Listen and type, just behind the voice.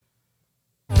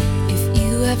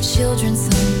have children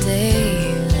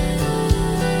someday.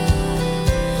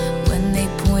 When they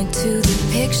point to the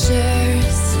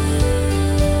pictures,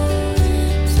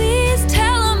 please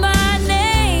tell them my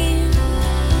name.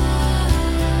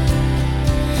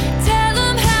 Tell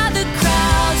them how the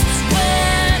crowds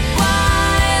went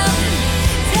wild.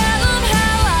 Tell them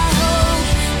how I hope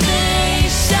they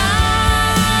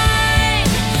shine.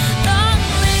 Long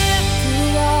live the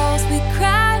walls we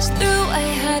crashed through. I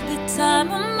had the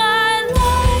time of my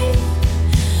life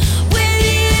with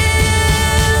you.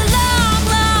 Long,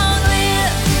 long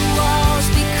live the walls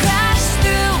we crashed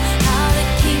through. How the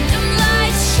kingdom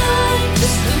lights shine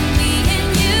just for me and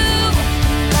you.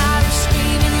 Loud and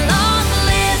screaming, long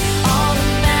live all the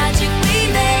magic we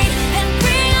made, and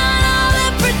bring on all the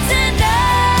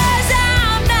pretenders.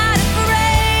 I'm not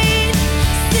afraid.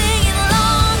 Singing,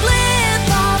 long live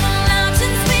all the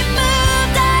mountains we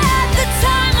moved. I had the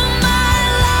time of my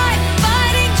life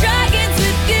fighting dragons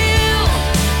with you.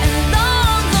 And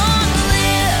long, long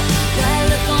live that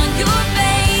look on your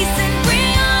face, and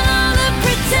bring on all the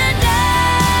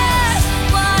pretenders.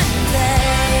 One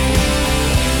day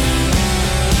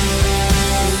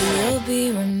we'll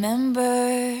be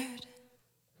remembered.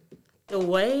 The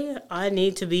way I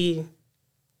need to be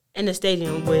in the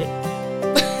stadium with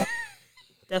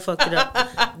that fucked it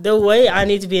up. The way I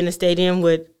need to be in the stadium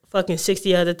with fucking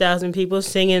 60 other thousand people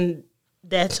singing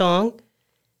that song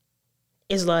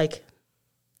is like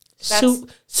soup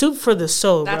for the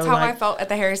soul. That's bro. how Like, I felt at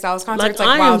the Harry Styles concert. like It's like,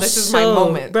 I wow, am this is so, my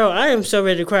moment. bro. I am so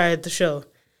ready to cry at the show.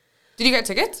 Did you get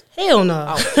tickets? Hell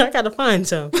no, I gotta find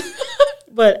some.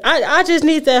 But I just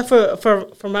need that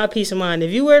for my peace of mind.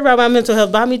 If you worried about my mental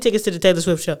health, buy me tickets to the Taylor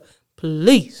Swift show,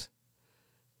 please.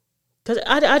 Cause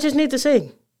I just need to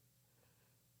sing.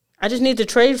 I just need to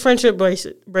trade friendship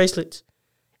bracelets,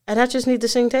 and I just need to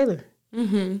sing Taylor.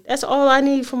 Mm-hmm. That's all I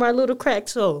need for my little cracked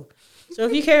soul. So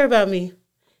if you care about me,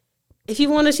 if you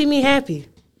want to see me happy,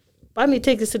 buy me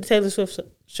tickets to the Taylor Swift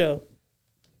show.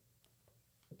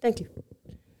 Thank you.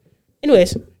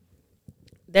 Anyways,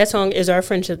 that song is our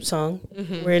friendship song.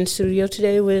 Mm-hmm. We're in the studio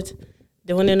today with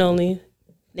the one and only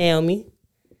Naomi.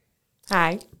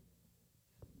 Hi.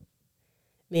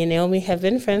 Me and Naomi have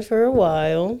been friends for a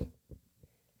while.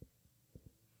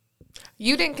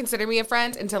 You didn't consider me a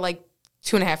friend until like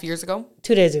 2.5 years ago.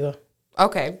 2 days ago.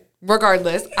 Okay.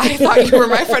 Regardless, I thought you were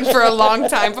my friend for a long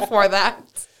time before that.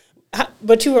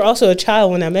 But you were also a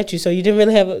child when I met you, so you didn't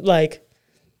really have, like,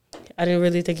 I didn't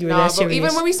really think you were that But serious.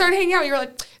 even when we started hanging out, you were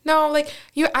like, no, like,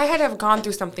 I had to have gone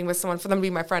through something with someone for them to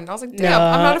be my friend. I was like, damn,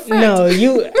 I'm not a friend. No,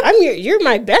 you're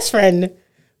my best friend.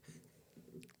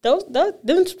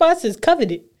 Them spots is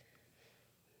coveted.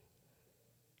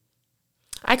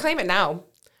 I claim it now,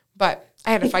 but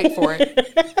I had to fight for it.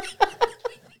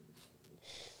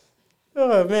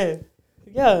 Oh, man.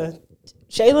 Yeah.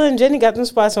 Shayla and Jenny got them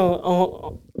spots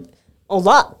on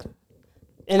lock.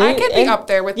 And I can be up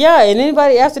there with... Yeah, and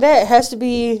anybody after that has to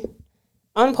be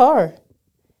on par.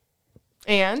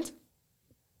 And?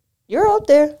 You're up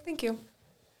there. Thank you.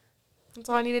 That's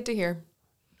all I needed to hear.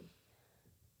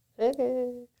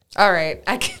 Okay. All right.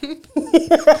 I can...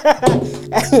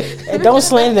 And don't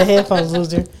slam the headphones,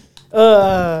 loser.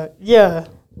 Yeah.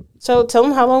 So tell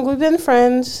them how long we've been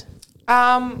friends.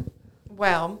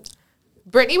 Well,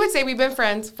 Brittany would say we've been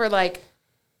friends for like...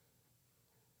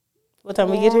 What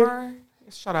time we get here?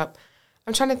 Shut up.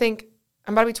 I'm trying to think.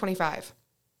 I'm about to be 25.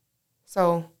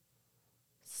 So,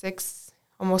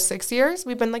 almost 6 years.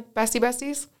 We've been like besties.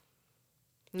 Isn't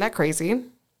that crazy?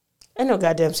 Ain't no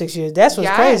goddamn 6 years. That's what's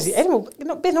crazy. Ain't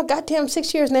been no goddamn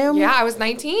 6 years now. Yeah, I was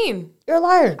 19. You're a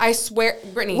liar. I swear,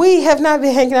 Brittany. We have not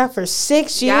been hanging out for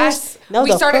 6 years. Yes. No,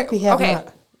 we started. fuck we have okay.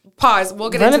 not. Pause. We'll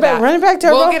get into that. Run it back,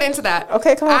 Turbo. We'll get into that.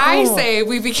 Okay, come on. I say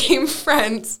we became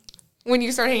friends when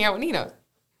you started hanging out with Nina.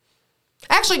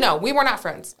 Actually, no, we were not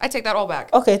friends. I take that all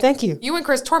back. Okay, thank you. You and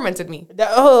Chris tormented me.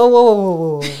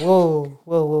 Whoa.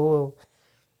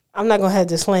 I'm not going to have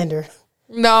this slander.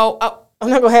 No. I'm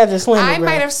not going to have this slander, I bro.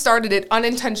 might have started it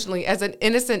unintentionally as an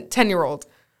innocent 10-year-old.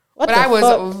 What but the I was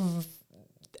fuck?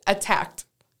 Attacked.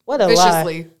 What a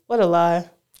viciously. lie. What a lie.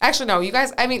 Actually, no, you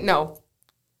guys, I mean, no.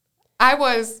 I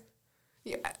was,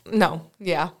 no,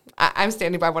 yeah. I'm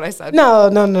standing by what I said. No.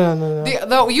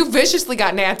 Though you viciously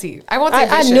got natty. I won't say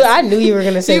vicious. I knew you were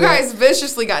going to say you that. guys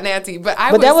viciously got natty, but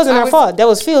that wasn't our fault. That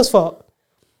was Phil's fault.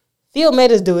 Phil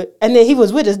made us do it, and then he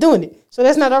was with us doing it. So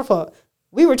that's not our fault.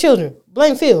 We were children.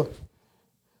 Blame Phil.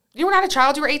 You were not a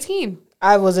child. You were 18.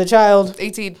 I was a child.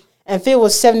 18. And Phil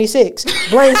was 76.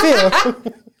 Blame Phil.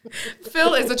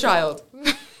 Phil is a child.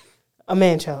 A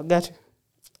man-child. Gotcha.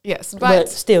 Yes, but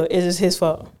still, it is his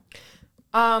fault.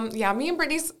 Yeah, me and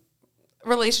Brittany's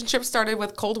relationship started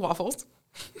with cold waffles.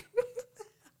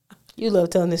 You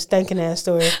love telling this stinking ass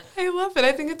story. I love it.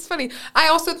 I think it's funny. I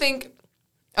also think,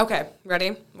 okay,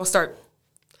 ready? We'll start.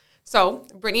 So,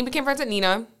 Brittany became friends with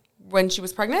Nina when she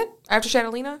was pregnant after she had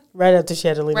Alina. Right after she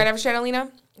had Alina. Right after she had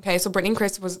Alina. Okay, so Brittany and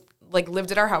Chris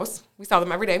lived at our house. We saw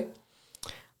them every day.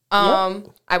 Yep.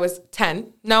 I was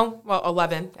 10. No, well,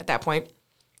 11 at that point.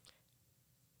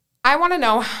 I want to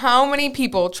know how many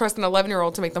people trust an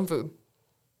 11-year-old to make them food.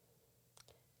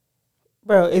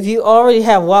 Bro, if you already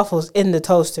have waffles in the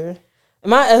toaster,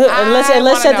 let's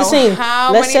set the scene.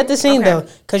 Let's set the scene though,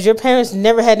 because your parents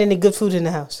never had any good food in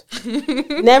the house.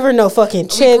 Never no fucking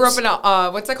chips. We grew up in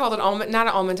a what's that called? Not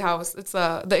an almond house. It's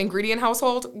the ingredient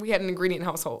household. We had an ingredient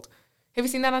household. Have you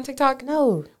seen that on TikTok?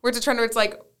 No. Where it's a trend where it's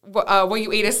like when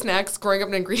you ate as snacks growing up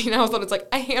in an ingredient household, it's like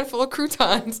a handful of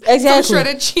croutons, some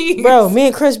shredded cheese. Bro, me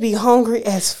and Chris be hungry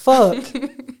as fuck,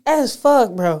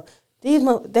 bro. They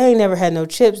ain't never had no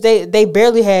chips. They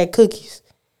barely had cookies.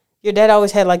 Your dad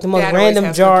always had like the most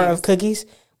random jar of cookies.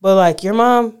 But like your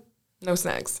mom, no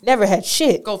snacks. Never had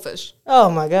shit. Goldfish. Oh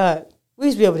my God. We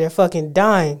used to be over there fucking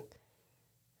dying.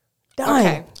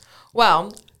 Okay.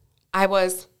 Well, I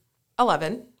was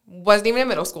 11. Wasn't even in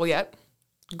middle school yet.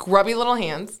 Grubby little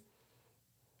hands.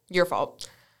 Your fault.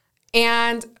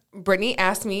 And Brittany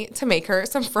asked me to make her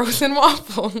some frozen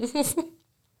waffles.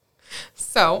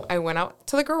 So I went out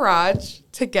to the garage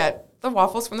to get the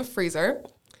waffles from the freezer.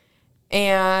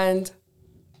 And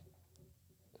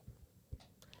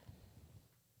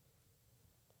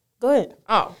go ahead.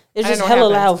 Oh. It's just hella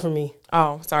loud for me.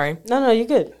 Oh, sorry. No, you're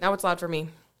good. Now it's loud for me.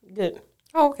 Good.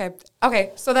 Oh, okay.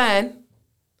 Okay, so then,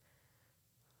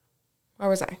 where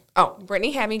was I? Oh,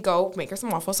 Brittany had me go make her some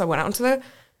waffles. So I went out into the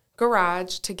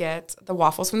garage to get the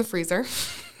waffles from the freezer.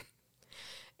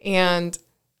 And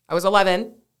I was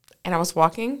 11, and I was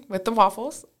walking with the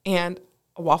waffles, and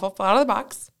a waffle fell out of the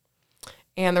box.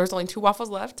 And there was only 2 waffles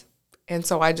left. And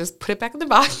so I just put it back in the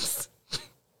box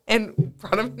and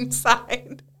brought them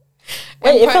inside.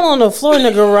 Wait, it fell on the floor in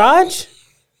the garage?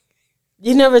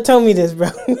 You never told me this, bro.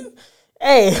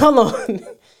 Hey, hold on.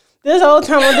 This whole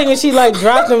time I'm thinking she like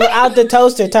dropped them out the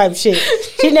toaster type shit.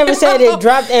 She never said it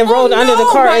dropped and rolled under the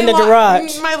car in the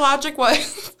garage. My logic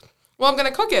was, well, I'm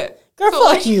going to cook it. Girl,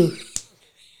 so fuck you.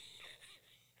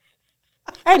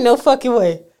 Ain't no fucking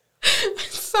way.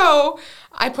 So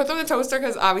I put them in the toaster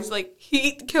because obviously like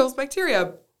heat kills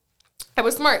bacteria. I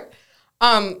was smart.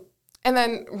 And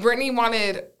then Brittany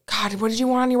wanted, God, what did you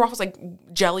want on your waffles? Like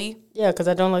jelly? Yeah, because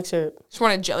I don't like syrup. She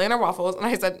wanted jelly on her waffles. And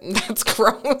I said, that's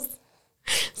gross.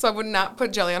 So I would not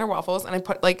put jelly on her waffles. And I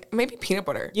put like maybe peanut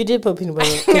butter. You did put peanut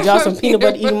butter. Because y'all some peanut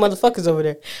butter eating motherfuckers over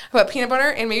there. I put peanut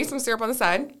butter and maybe some syrup on the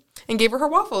side and gave her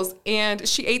waffles. And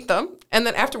she ate them. And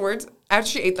then afterwards, after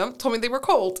she ate them, told me they were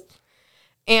cold.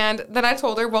 And then I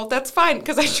told her, well, that's fine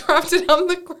because I dropped it on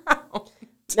the ground.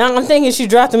 Now I'm thinking she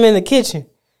dropped them in the kitchen.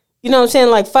 You know what I'm saying?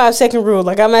 Like 5-second rule.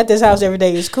 Like I'm at this house every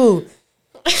day. It's cool.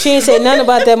 She ain't said nothing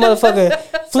about that motherfucker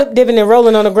flip dipping and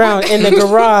rolling on the ground in the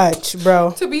garage, bro.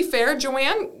 To be fair,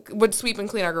 Joanne would sweep and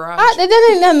clean our garage. That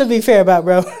ain't nothing to be fair about,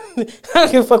 bro. I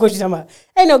don't give a fuck what you talking about.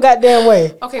 Ain't no goddamn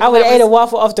way. Okay, I would have ate a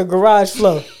waffle off the garage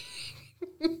floor.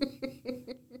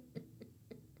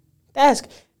 That's...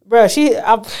 Bro,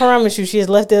 I promise you, she has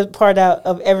left this part out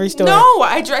of every story. No,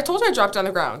 I told her I dropped it on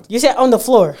the ground. You said on the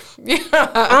floor. Yeah.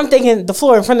 I'm thinking the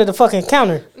floor in front of the fucking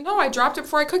counter. No, I dropped it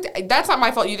before I cooked it. That's not my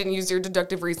fault you didn't use your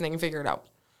deductive reasoning and figure it out.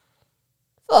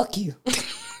 Fuck you.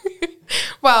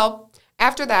 Well,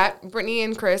 after that, Brittany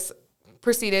and Chris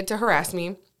proceeded to harass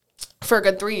me for a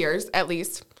good 3 years, at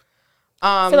least.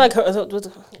 I feel like her...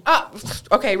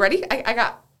 okay, ready? I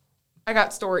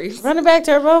got stories. Run it back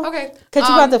to her, bro. Okay. Because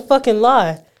you about to fucking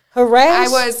lie. Harass? I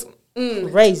was...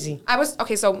 crazy.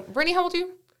 Okay, so Brittany, how old are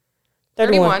you?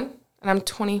 31. And I'm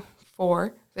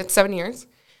 24. That's 7 years.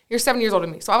 You're 7 years older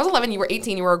than me. So I was 11. You were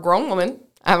 18. You were a grown woman.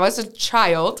 I was a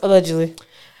child. Allegedly.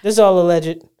 This is all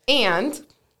alleged. And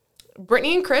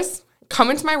Brittany and Chris come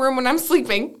into my room when I'm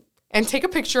sleeping and take a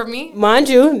picture of me. Mind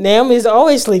you, Naomi's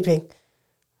always sleeping.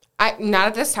 Not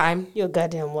at this time. You're a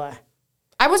goddamn lie.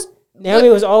 Naomi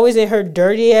was always in her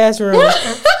dirty ass room.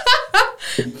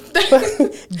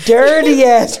 Dirty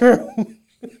ass room.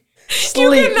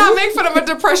 You cannot make fun of a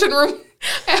depression room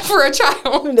for a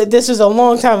child. This was a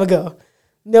long time ago.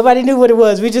 Nobody knew what it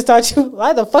was. We just thought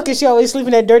why the fuck is she always sleeping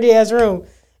in that dirty ass room?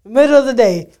 Middle of the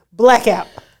day, blackout.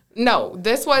 No,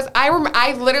 this was, I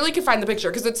literally could find the picture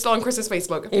because it's still on Chris's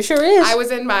Facebook. It sure is. I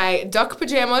was in my duck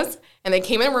pajamas and they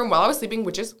came in the room while I was sleeping,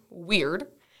 which is weird.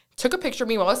 Took a picture of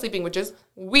me while I was sleeping, which is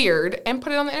weird, and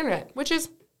put it on the internet, which is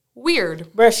weird.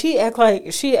 Bruh, she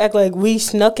act like we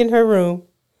snuck in her room.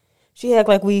 She act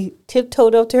like we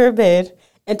tiptoed up to her bed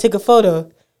and took a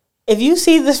photo. If you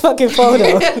see this fucking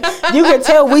photo, you can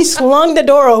tell we swung the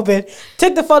door open,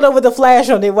 took the photo with the flash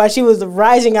on it while she was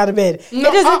rising out of bed. No,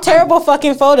 it is a terrible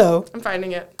fucking photo. I'm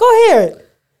finding it. Go here.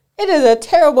 It is a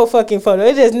terrible fucking photo.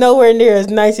 It is nowhere near as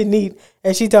nice and neat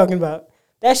as she talking about.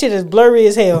 That shit is blurry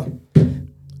as hell.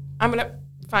 I'm gonna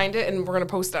find it and we're gonna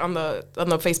post it on the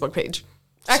Facebook page.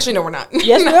 Actually, no, we're not.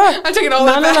 Yes, we are. I'm taking all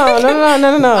that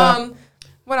back. No.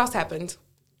 What else happened?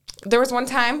 There was one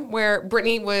time where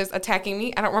Brittany was attacking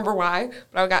me. I don't remember why,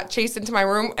 but I got chased into my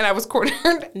room and I was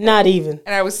cornered. Not even.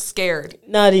 And I was scared.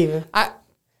 Not even.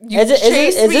 Is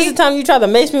this the time you tried to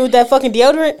mace me with that fucking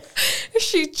deodorant?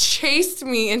 She chased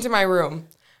me into my room.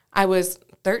 I was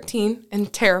 13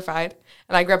 and terrified.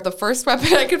 And I grabbed the first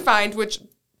weapon I could find, which,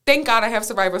 thank God I have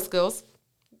survival skills.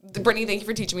 Brittany, thank you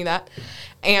for teaching me that.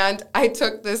 And I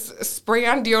took this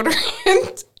spray-on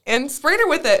deodorant and sprayed her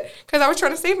with it because I was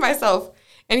trying to save myself.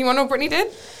 And you want to know what Brittany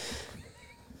did?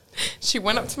 She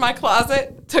went up to my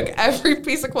closet, took every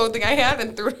piece of clothing I had,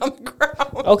 and threw it on the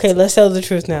ground. Okay, let's tell the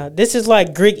truth now. This is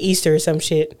like Greek Easter or some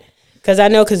shit. Because I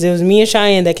know, because it was me and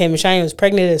Cheyenne that came, and Cheyenne was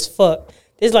pregnant as fuck.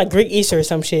 This is like Greek Easter or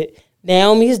some shit.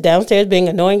 Naomi is downstairs being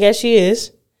annoying as she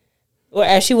is. Or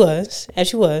as she was.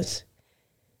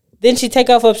 Then she take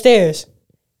off upstairs.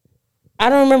 I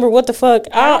don't remember what the fuck.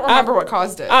 I don't remember what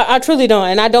caused it. I truly don't.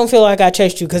 And I don't feel like I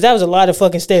chased you because that was a lot of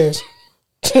fucking stairs.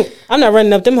 I'm not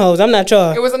running up them hoes. I'm not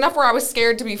y'all. It was enough where I was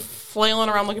scared to be flailing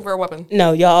around looking for a weapon.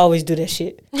 No, y'all always do that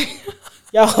shit.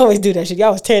 Y'all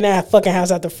was tearing that fucking house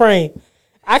out the frame.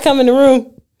 I come in the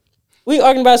room. We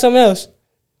arguing about something else.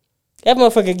 That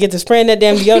motherfucker get to spraying that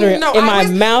damn deodorant in my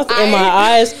mouth, in my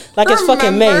eyes, like it's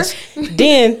fucking mace.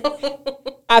 Then,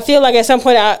 I feel like at some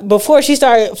point, before she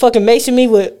started fucking macing me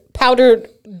with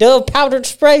Dove powdered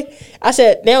spray, I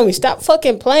said, Naomi, stop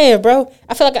fucking playing, bro.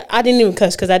 I feel like I didn't even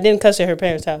cuss because I didn't cuss at her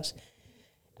parents' house.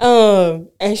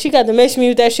 And she got to mace me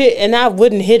with that shit, and I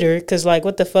wouldn't hit her because, like,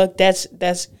 what the fuck? That's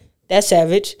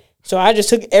savage. So I just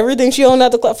took everything she owned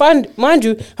out the closet. Mind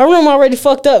you, her room already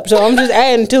fucked up, so I'm just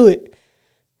adding to it.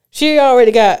 She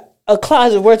already got a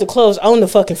closet worth of clothes on the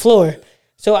fucking floor.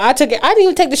 So I took it. I didn't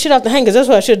even take the shit off the hangers. That's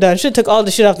what I should have done. Should have took all the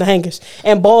shit off the hangers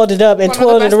and balled it up and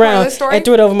twirled it around and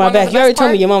threw it over my back. You already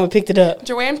told me your mama picked it up.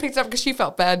 Joanne picked it up because she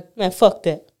felt bad. Man, fuck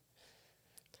that.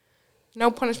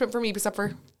 No punishment for me except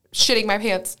for shitting my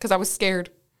pants because I was scared.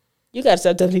 You gotta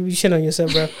stop telling people you shit on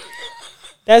yourself, bro.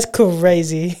 That's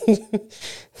crazy.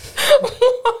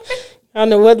 I don't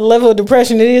know what level of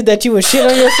depression it is that you would shit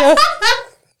on yourself.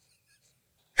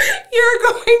 You're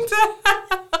going to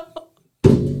hell.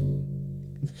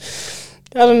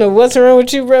 I don't know what's wrong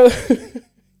with you, bro.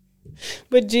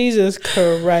 But Jesus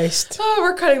Christ. Oh,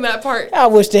 we're cutting that part. I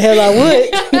wish the hell I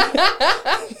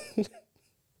would.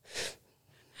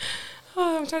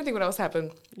 Oh, I'm trying to think what else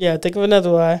happened. Yeah, think of another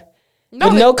lie.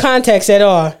 With no context at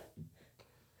all.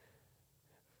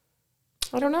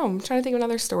 I don't know. I'm trying to think of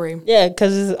another story. Yeah,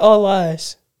 because it's all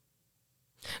lies.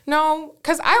 No,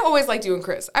 because I always liked you and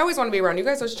Chris. I always want to be around you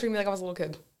guys. Always treat me like I was a little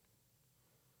kid.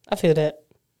 I feel that.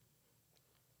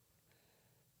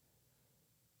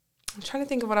 I'm trying to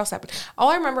think of what else happened. All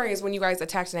I remember is when you guys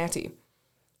attacked Natty.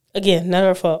 Again, not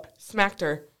our fault. Smacked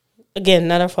her. Again,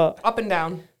 not our fault. Up and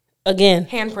down. Again.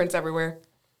 Handprints everywhere.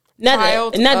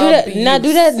 Not do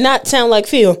that. Not sound like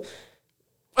Phil.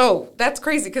 Oh, that's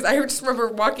crazy because I just remember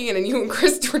walking in and you and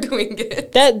Chris were doing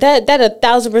it. That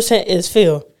 1,000% is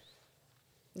Phil.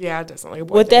 Yeah, definitely.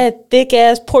 With that thick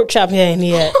ass pork chop hand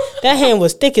he had. That hand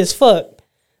was thick as fuck.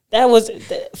 That was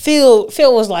Phil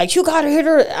was like, you gotta hit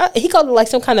her. He called it like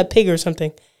some kind of pig or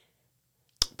something.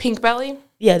 Pink belly?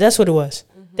 Yeah, that's what it was.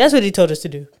 Mm-hmm. That's what he told us to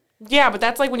do. Yeah, but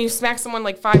that's like when you smack someone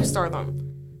like 5-star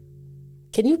them.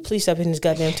 Can you please stop hitting this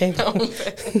goddamn table?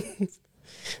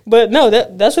 But no,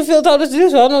 that's what Phil told us to do,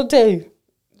 so I don't know what to tell you.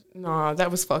 Nah,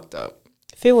 that was fucked up.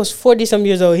 Phil was 40-some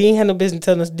years old. He ain't had no business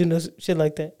telling us to do no shit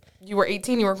like that. You were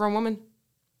 18, you were a grown woman.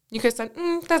 You could have said,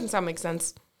 doesn't sound make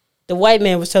sense. The white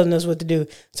man was telling us what to do,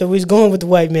 so we was going with the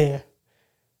white man.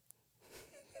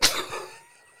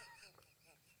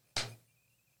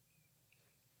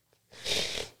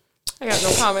 I got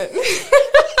no comment.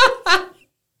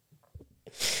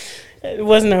 It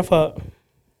wasn't our fault.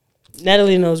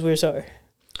 Natalie knows we're sorry.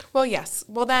 Well, yes.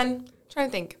 Well, then, I'm trying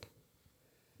to think.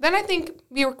 Then I think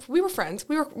we were friends.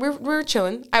 We were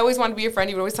chilling. I always wanted to be your friend.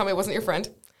 You would always tell me I wasn't your friend.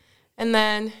 And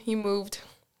then you moved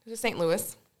to St.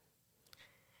 Louis.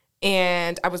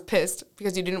 And I was pissed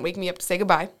because you didn't wake me up to say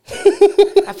goodbye.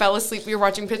 I fell asleep. We were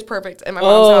watching Pitch Perfect at my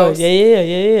mom's house. Oh,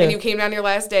 yeah. And you came down your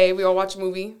last day. We all watched a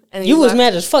movie. And you was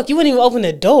mad as fuck. You wouldn't even open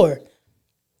the door.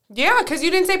 Yeah, because you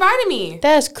didn't say bye to me.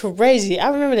 That's crazy. I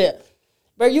remember that.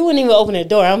 Bro, you wouldn't even open the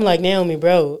door. I'm like, Naomi,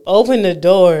 bro, open the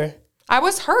door. I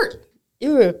was hurt.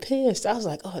 You were pissed. I was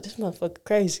like, oh, this motherfucker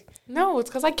crazy. No, it's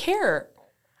because I care.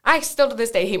 I still to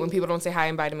this day hate when people don't say hi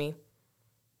and bye to me.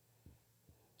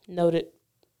 Noted.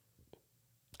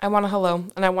 I want a hello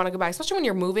and I want a goodbye. Especially when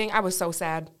you're moving. I was so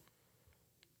sad.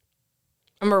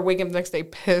 I remember waking up the next day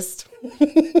pissed.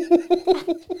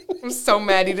 I'm so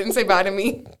mad you didn't say bye to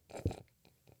me.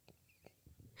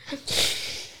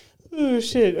 Oh,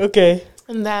 shit. Okay.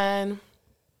 And then,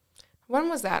 when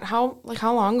was that? How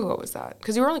long ago was that?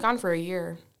 Because you were only gone for a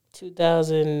year.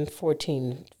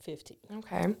 2014, 15.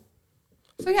 Okay.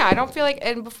 So, yeah, I don't feel like,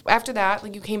 and after that,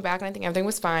 like, you came back and I think everything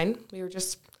was fine. You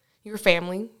were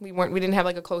family. We didn't have,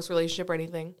 like, a close relationship or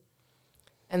anything.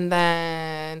 And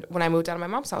then, when I moved out of my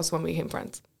mom's house, when we became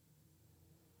friends.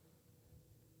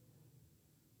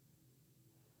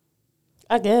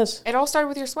 I guess. It all started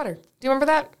with your sweater. Do you remember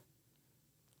that?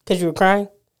 Because you were crying?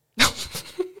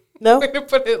 No? Way to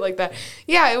put it like that.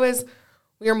 Yeah, it was,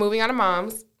 we were moving out of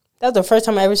mom's. That was the first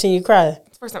time I ever seen you cry.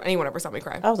 It's the first time anyone ever saw me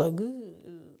cry. I was like, ooh.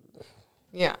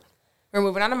 Yeah. We were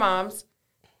moving out of mom's,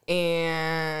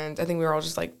 and I think we were all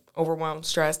just, like, overwhelmed,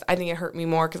 stressed. I think it hurt me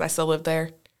more because I still lived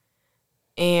there.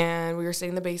 And we were sitting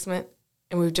in the basement,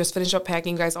 and we just finished up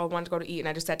packing. You guys all wanted to go to eat, and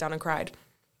I just sat down and cried.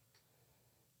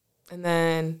 And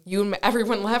then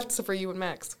everyone left except for you and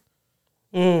Max.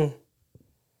 Yeah.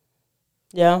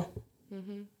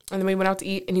 Mm-hmm. And then we went out to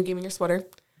eat, and you gave me your sweater.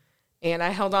 And I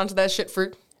held on to that shit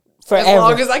for Forever. as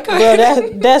long as I could.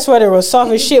 Bro, that sweater was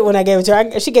soft as shit when I gave it to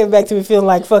her. She gave it back to me feeling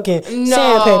like fucking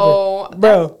sandpaper.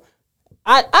 Bro.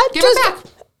 I Give just, it back.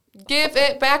 Give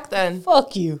it back then.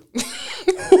 Fuck you.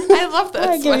 I love that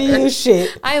I sweater. ain't giving you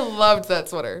shit. I loved that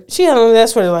sweater. She had on that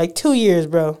sweater like 2 years,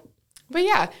 bro. But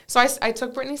yeah, so I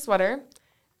took Brittany's sweater,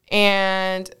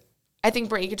 and I think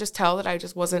Brittany could just tell that I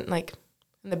just wasn't, like,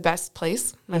 in the best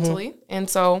place mentally. And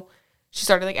so she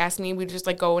started, like, asking me. We'd just,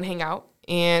 like, go and hang out,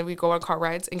 and we'd go on car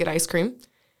rides and get ice cream.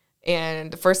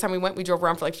 And the first time we went, we drove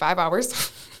around for, like, 5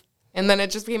 hours. And then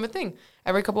it just became a thing.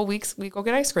 Every couple of weeks, we'd go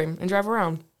get ice cream and drive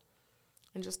around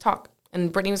and just talk.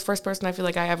 And Brittany was the first person I feel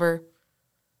like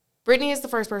Brittany is the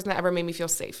first person that ever made me feel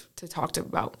safe to talk to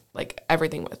about, like,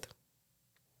 everything with.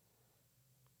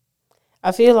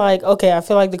 I feel like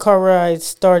the car ride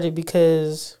started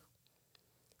because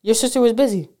your sister was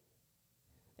busy.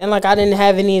 And, like, I didn't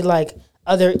have any, like,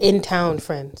 other in-town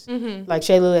friends. Mm-hmm. Like,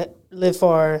 Shayla lived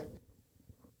far. I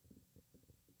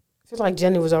feel like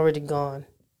Jenny was already gone.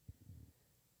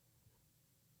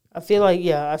 I feel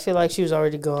like she was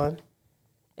already gone.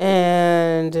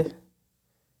 And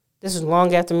this was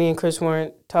long after me and Chris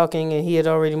weren't talking, and he had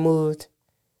already moved.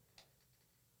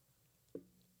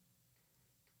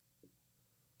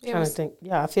 Trying to think.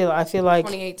 Yeah, I feel like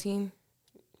 2018.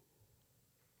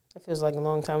 That feels like a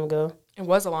long time ago. It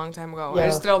was a long time ago. Yeah. I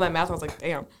just did all that math. I was like,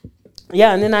 damn.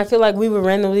 Yeah, and then I feel like we would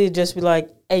randomly just be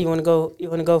like, "Hey, you want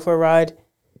to go for a ride?"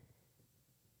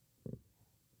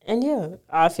 And yeah,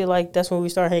 I feel like that's when we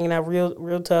started hanging out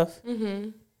real tough. Mm-hmm.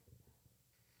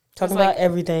 Talking about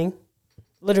everything,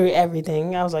 literally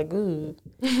everything. I was like, ooh.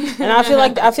 And I feel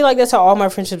like that's how all my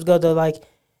friendships go though. Like,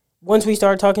 once we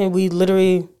start talking, we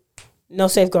literally no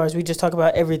safeguards. We just talk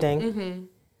about everything. Mm-hmm.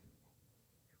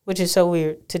 Which is so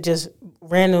weird to just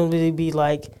randomly be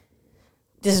like,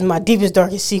 this is my deepest,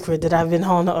 darkest secret that I've been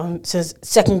holding on since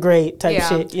second grade type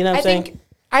shit. You know what I'm saying?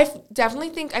 I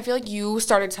feel like you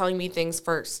started telling me things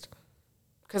first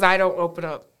because I don't open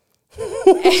up.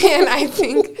 And I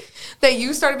think that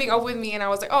you started being open with me, and I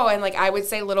was like, oh, and, like, I would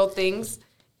say little things.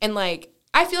 And, like,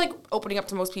 I feel like opening up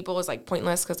to most people is, like,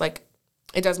 pointless because, like,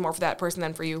 it does more for that person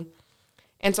than for you.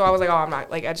 And so I was like, oh, I'm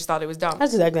not. Like, I just thought it was dumb.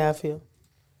 That's exactly how I feel.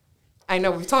 I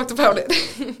know. We've talked about it.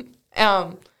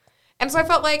 And so I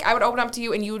felt like I would open up to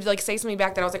you, and you would, like, say something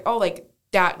back that I was like, oh, like,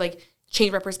 that, like,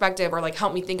 changed my perspective or, like,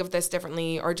 helped me think of this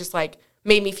differently or just, like,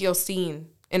 made me feel seen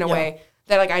in a way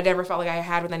that, like, I never felt like I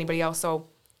had with anybody else. So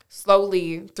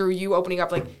slowly through you opening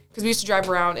up, like, because we used to drive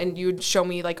around and you'd show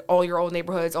me, like, all your old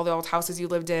neighborhoods, all the old houses you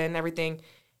lived in and everything.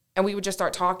 And we would just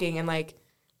start talking, and, like,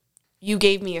 you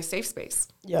gave me a safe space.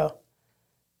 Yeah.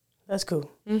 That's cool.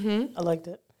 Mm-hmm. I like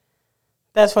that.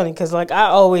 That's funny because, like, I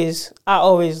always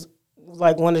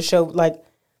like, want to show, like,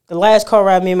 the last car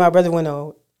ride me and my brother went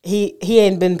on, he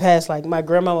ain't been past, like, my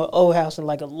grandma's old house in,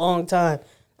 like, a long time.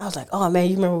 I was like, oh, man,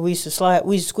 you remember we used to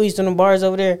squeeze through them bars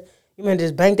over there? You remember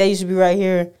this bank that used to be right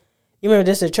here? You remember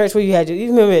this the church where you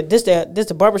remember this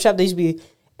the barbershop that used to be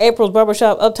April's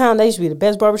Barbershop uptown? That used to be the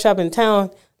best barbershop in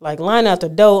town. Like, line out the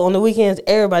door on the weekends,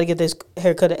 everybody get this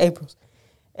haircut at April's.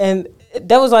 And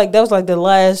that was like the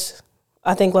last,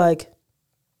 I think like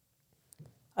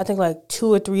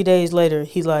 2 or 3 days later,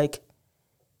 he got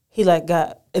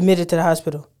admitted to the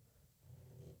hospital.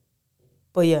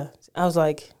 But yeah, I was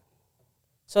like,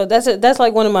 so that's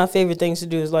like one of my favorite things to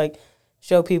do is like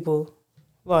show people,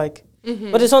 like,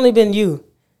 but it's only been you.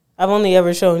 I've only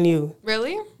ever shown you.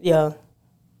 Really? Yeah.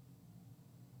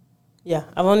 Yeah,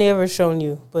 I've only ever shown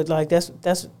you, but like that's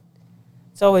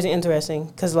it's always interesting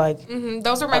because like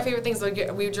those are my favorite things. Like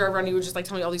we would drive around, you would just like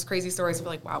tell me all these crazy stories. And be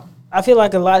like, wow. I feel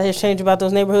like a lot has changed about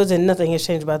those neighborhoods, and nothing has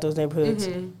changed about those neighborhoods.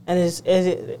 And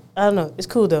I don't know, it's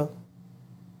cool though.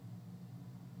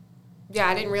 Yeah,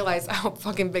 I didn't realize how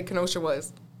fucking big Kenosha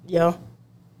was. Yeah.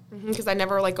 Because I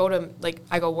never like go to like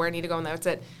I go where I need to go and that's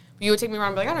it. But you would take me around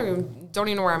and be like, I don't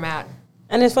even know where I'm at.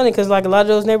 And it's funny because like a lot of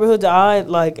those neighborhoods, I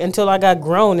like until I got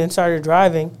grown and started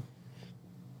driving,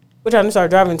 which I didn't start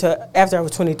driving until after I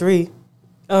was 23.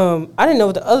 I didn't know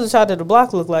what the other side of the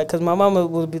block looked like because my mama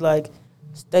would be like,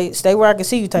 "Stay where I can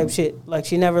see you," type shit. Like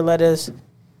she never let us.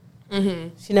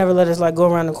 She never let us like go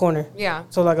around the corner. Yeah.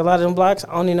 So like a lot of them blocks,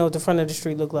 I only know what the front of the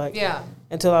street looked like. Yeah.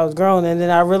 Until I was grown, and then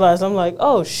I realized I'm like,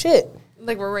 oh shit,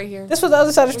 like we're right here. this what the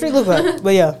other side of the street looked like.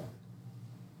 But yeah,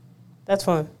 that's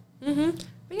fun.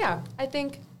 But yeah, I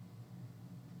think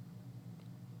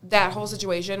that whole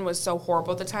situation was so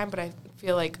horrible at the time, but I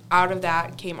feel like out of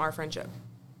that came our friendship.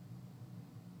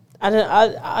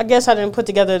 I guess I didn't put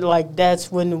together like that's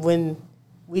when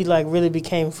we like really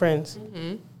became friends.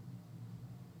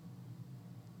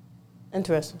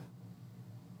 Interesting.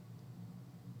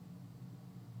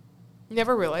 You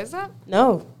never realized that?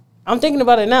 No, I'm thinking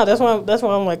about it now. That's why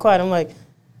I'm like quiet. I'm like,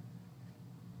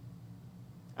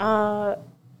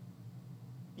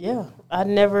 yeah. I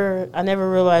never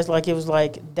realized like it was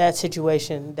like that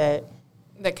situation that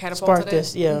catapulted sparked it.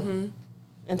 this. Yeah.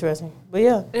 Interesting. But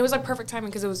yeah. And it was like perfect timing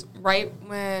because it was right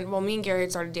when me and Gary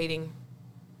had started dating.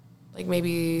 Like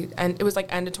maybe, and it was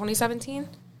like end of 2017.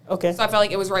 Okay. So I felt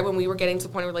like it was right when we were getting to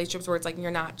the point of relationships where it's like you're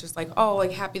not just like, oh,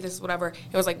 like happy, this, whatever.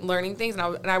 It was like learning things, and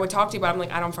I would talk to you about it. I'm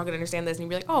like, I don't fucking understand this. And you'd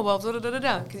be like, oh, well,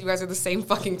 da-da-da-da-da, because you guys are the same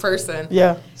fucking person.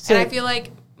 Yeah. And I feel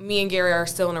like me and Gary are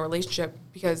still in a relationship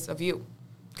because of you.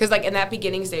 Because like in that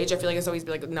beginning stage, I feel like it's always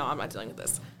be like, no, I'm not dealing with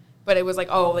this. But it was like,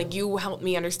 oh, like you helped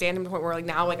me understand him to the point where like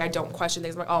now like I don't question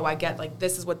things. I'm like, oh, I get like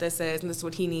this is what this is and this is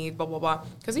what he needs, blah, blah, blah.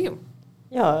 Because of you.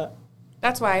 Yeah.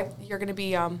 That's why you're going to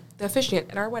be the officiant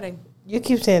at our wedding. You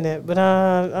keep saying that, but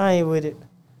I ain't with it.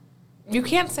 You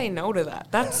can't say no to that.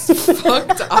 That's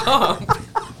fucked up.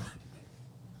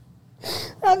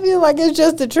 I feel like it's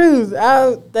just the truth. You're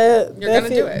gonna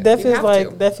do it. That You feels have like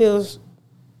to. that feels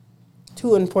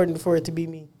too important for it to be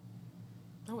me.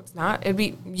 No, it's not. It'd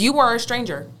be you are a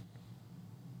stranger.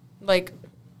 Like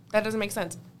that doesn't make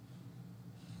sense.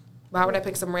 Why would I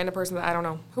pick some random person that I don't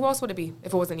know? Who else would it be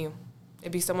if it wasn't you?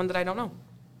 It'd be someone that I don't know.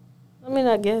 I mean,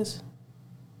 I guess.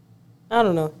 I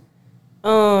don't know.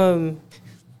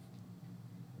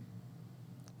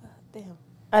 Damn.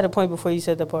 I had a point before you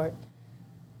said that part.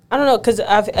 I don't know, because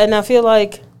I feel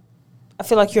like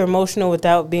you're emotional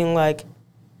without being like,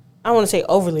 I don't want to say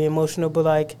overly emotional, but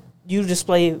like you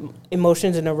display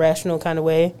emotions in a rational kind of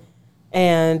way.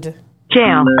 And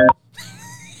Jail.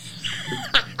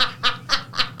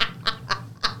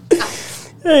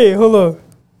 Hey, hold on.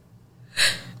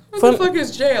 What the fuck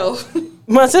is jail?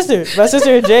 My sister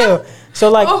in jail.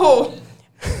 So like, Oh,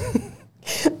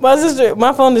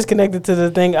 my phone is connected to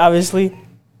the thing, obviously,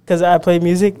 because I play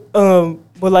music. But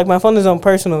like my phone is on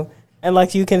personal, and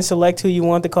like you can select who you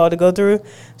want the call to go through.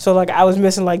 So like I was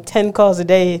missing like 10 calls a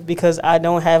day because I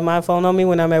don't have my phone on me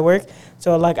when I'm at work.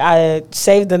 So like I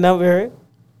saved the number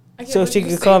I can't so believe she you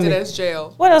could call saved me. it as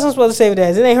jail. What else am I supposed to save it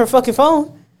as? It ain't her fucking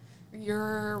phone.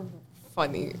 You're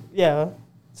funny. Yeah.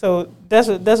 So that's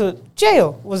what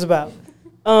jail was about.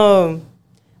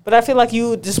 But I feel like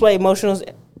you display emotions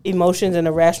in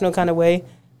a rational kind of way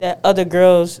that other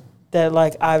girls that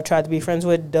like I've tried to be friends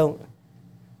with don't.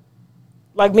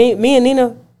 Like me and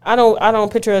Nina, I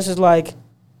don't picture us as like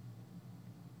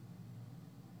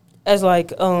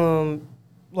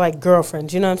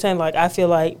girlfriends. You know what I'm saying? Like I feel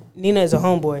like Nina is a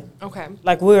homeboy. Okay.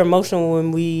 Like we're emotional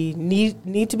when we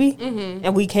need to be,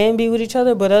 and we can be with each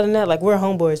other. But other than that, like we're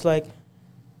homeboys. Like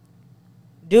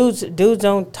dudes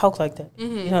don't talk like that. You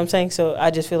know what I'm saying? So I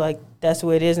just feel like that's the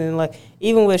way it is. And like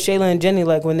even with Shayla and Jenny,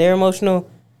 like when they're emotional,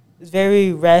 it's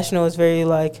very rational. It's very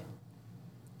like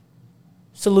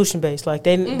solution based. Like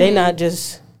they not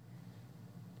just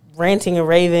ranting and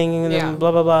raving and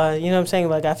blah blah blah. You know what I'm saying?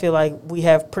 Like I feel like we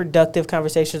have productive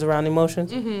conversations around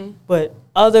emotions. But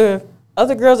other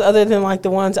girls other than like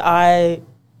the ones I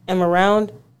am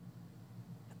around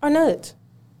are nuts.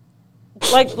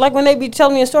 Like when they be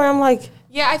telling me a story, I'm like,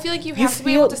 Yeah, I feel like you have to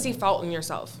be able to see fault in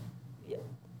yourself.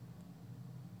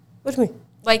 what do you mean?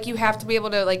 Like you have to be able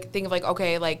to like think of like,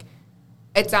 okay, like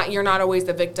it's not, you're not always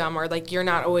the victim, or like you're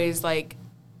not always like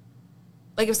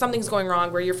like if something's going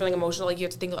wrong where you're feeling emotional, like you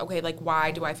have to think, okay, like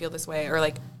why do I feel this way? Or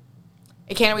like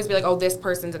it can't always be like, oh, this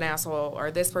person's an asshole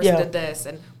or this person did this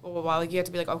and blah, blah, blah. Like you have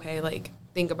to be like, okay, like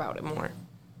think about it more.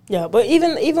 Yeah, but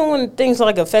even when things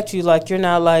like affect you, like you're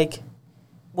not like,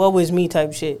 what was me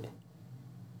type shit.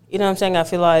 You know what I'm saying? I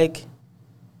feel like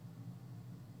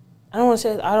I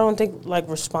don't think like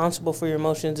responsible for your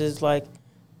emotions is like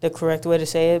the correct way to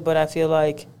say it, but I feel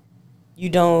like you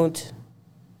don't.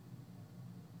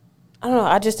 I don't know.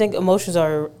 I just think emotions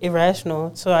are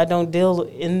irrational, so I don't deal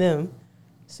in them.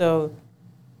 So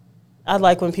I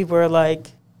like when people are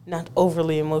like not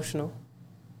overly emotional.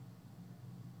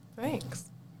 Thanks.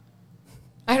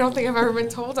 I don't think I've ever been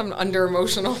told I'm under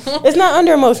emotional. It's not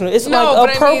under emotional. It's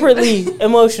like appropriately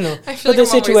emotional for the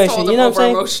situation. You know what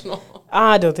I'm saying?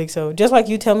 I don't think so. Just like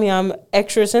you tell me I'm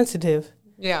extra sensitive.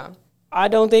 Yeah. I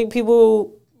don't think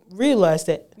people realize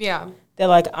that. Yeah. That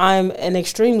like I'm an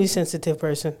extremely sensitive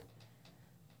person.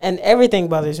 And everything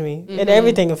bothers me. And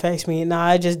everything affects me. And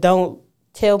I just don't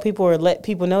tell people or let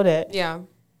people know that. Yeah.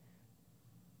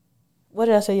 What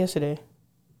did I say yesterday?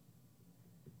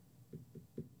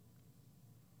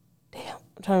 Damn.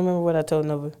 I'm trying to remember what I told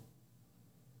Nova.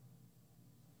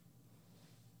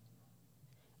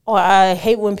 Oh, I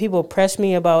hate when people press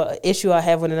me about an issue I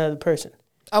have with another person.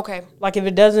 Okay. Like if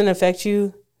it doesn't affect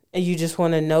you and you just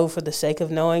want to know for the sake of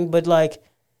knowing, but like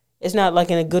it's not like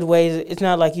in a good way. It's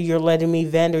not like you're letting me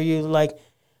vent or you're like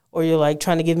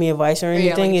trying to give me advice or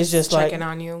anything. Like it's just checking like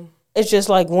on you. It's just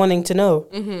like wanting to know.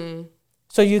 Mm-hmm.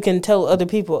 So you can tell other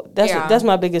people. That's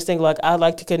my biggest thing. Like I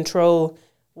like to control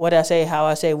what I say, how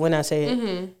I say it, when I say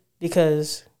it,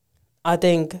 because I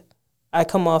think I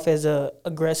come off as a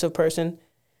aggressive person,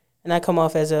 and I come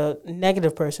off as a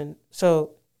negative person.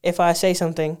 So if I say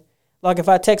something, like if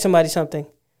I text somebody something,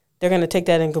 they're gonna take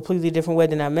that in a completely different way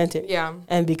than I meant it. Yeah.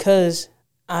 And because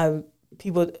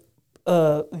people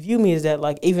view me as that,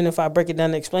 like even if I break it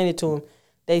down and explain it to them,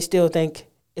 they still think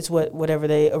it's whatever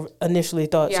they initially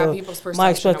thought. Yeah, so people's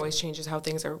perception always changes how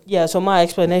things are. Yeah, so my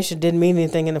explanation didn't mean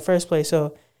anything in the first place.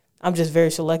 So I'm just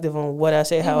very selective on what I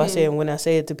say, how I say it, and when I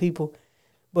say it to people.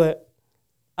 But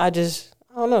I don't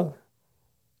know.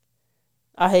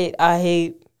 I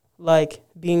hate like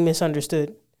being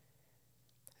misunderstood.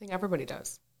 I think everybody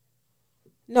does.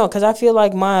 No, because I feel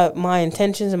like my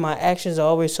intentions and my actions are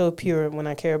always so pure when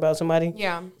I care about somebody.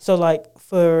 Yeah. So like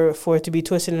for it to be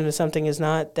twisted into something is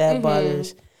not that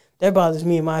bothers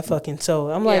me in my fucking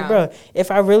soul. I'm like, bro,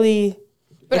 if I really.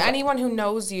 But anyone who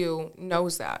knows you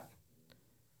knows that.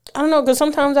 I don't know, because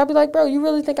sometimes I'll be like, bro, you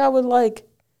really think I would like,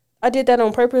 I did that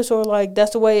on purpose, or like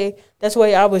that's the way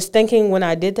I was thinking when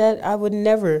I did that? I would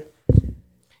never.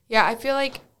 Yeah, I feel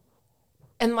like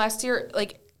unless you're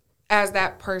like, as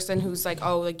that person who's like,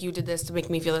 oh, like you did this to make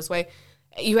me feel this way,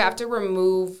 you have to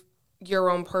remove your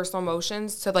own personal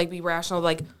emotions to like be rational.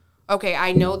 Like, okay,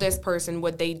 I know this person,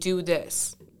 would they do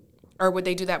this? Or would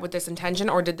they do that with this intention?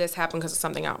 Or did this happen because of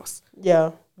something else?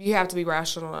 Yeah. You have to be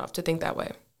rational enough to think that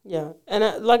way. Yeah.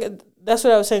 And that's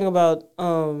what I was saying about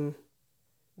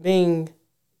being.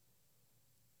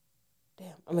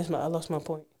 Damn, I lost my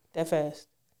point that fast.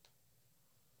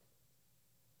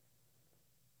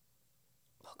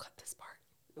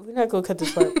 We're not gonna cut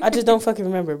this part. I just don't fucking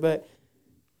remember. But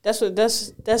that's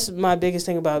my biggest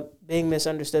thing about being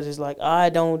misunderstood is like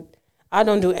I don't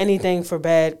do anything for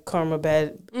bad karma.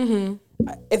 Bad. Mm-hmm.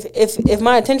 If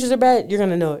my intentions are bad, you're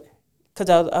gonna know it, cause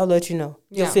I'll let you know.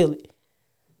 You'll feel it.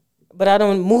 But I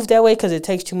don't move that way because it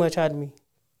takes too much out of me.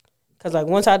 Cause like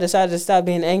once I decided to stop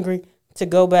being angry, to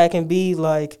go back and be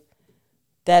like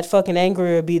that fucking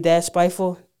angry or be that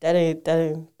spiteful, that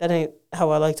ain't how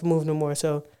I like to move no more.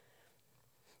 So.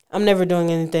 I'm never doing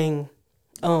anything.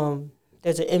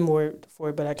 There's an M word for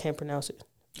it, but I can't pronounce it.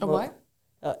 A what?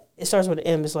 It starts with an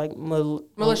M. It's like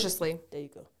maliciously. There you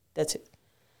go. That's it.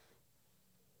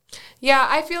 Yeah,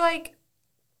 I feel like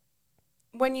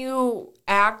when you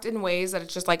act in ways that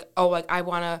it's just like, oh, like I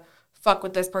want to fuck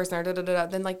with this person or da-da-da-da,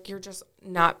 then like you're just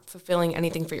not fulfilling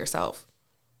anything for yourself.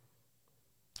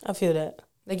 I feel that.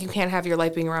 Like you can't have your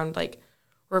life being around like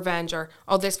revenge or,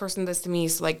 oh, this person did this to me,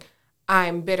 so like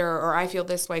I'm bitter or I feel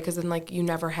this way, because then like you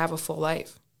never have a full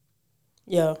life.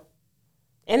 Yeah.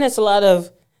 And that's a lot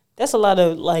of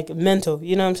like mental,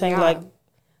 you know what I'm saying? Yeah.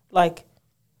 Like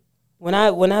when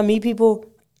I meet people,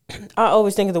 I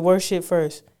always think of the worst shit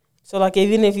first. So like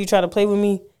even if you try to play with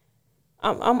me,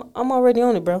 I'm already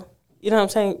on it, bro. You know what I'm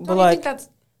saying? But like, think that's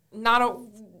not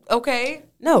okay?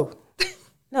 No.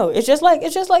 No, it's just like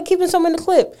keeping something in the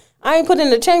clip. I ain't put it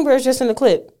in the chamber, it's just in the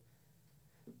clip.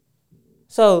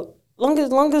 So long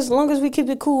as we keep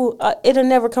it cool, it'll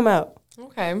never come out.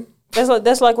 Okay.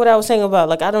 That's like what I was saying about,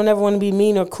 like, I don't ever want to be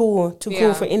mean or cool, too cool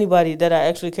Yeah. for anybody that I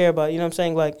actually care about. You know what I'm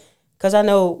saying? Like, because I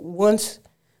know once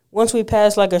we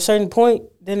pass, like, a certain point,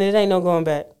 then it ain't no going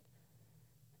back.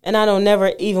 And I don't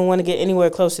never even want to get anywhere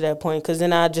close to that point, because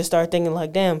then I just start thinking,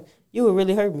 like, damn, you would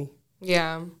really hurt me.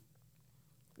 Yeah.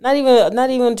 Not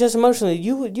even just emotionally.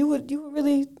 You would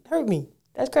really hurt me.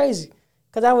 That's crazy.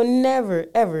 Because I would never,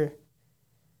 ever.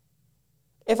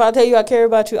 If I tell you I care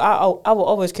about you, I will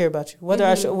always care about you.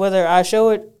 Whether I show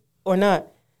it or not,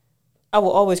 I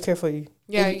will always care for you.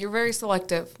 Yeah, you're very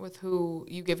selective with who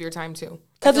you give your time to.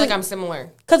 I feel like I'm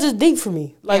similar. Because it's deep for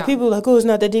me. Like, people are like, oh, it's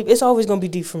not that deep. It's always going to be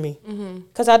deep for me.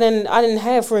 Because I didn't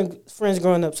have friends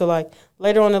growing up. So, like,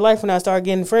 later on in life when I started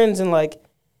getting friends, and, like,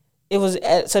 it was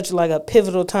at such, like, a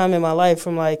pivotal time in my life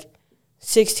from, like,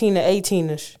 16 to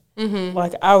 18-ish.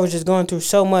 Like, I was just going through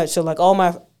so much. So, like,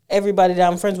 everybody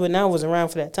that I'm friends with now was around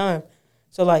for that time.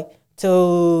 So, like,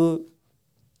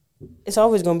 it's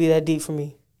always going to be that deep for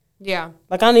me. Yeah.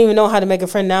 Like, I don't even know how to make a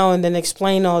friend now and then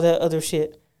explain all that other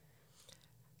shit.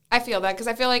 I feel that because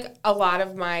I feel like a lot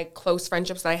of my close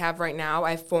friendships that I have right now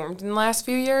I've formed in the last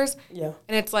few years. Yeah.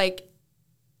 And it's like,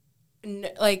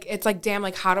 damn,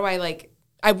 like, how do I, like,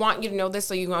 I want you to know this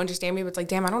so you can understand me, but it's like,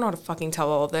 damn, I don't know how to fucking tell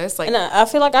all of this. Like, And I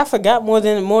feel like I forgot more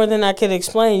than I could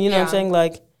explain. You know what I'm saying?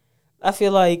 Like, I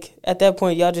feel like at that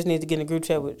point, y'all just need to get in a group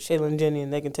chat with Shayla and Jenny,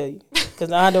 and they can tell you.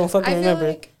 Because I don't fucking remember.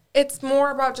 Like it's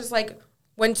more about just, like,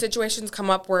 when situations come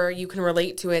up where you can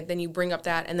relate to it, then you bring up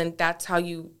that, and then that's how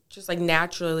you just, like,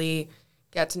 naturally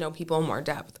get to know people in more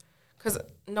depth. Because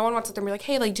no one wants to sit there and be like,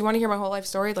 hey, like, do you want to hear my whole life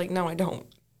story? Like, no, I don't.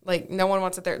 Like, no one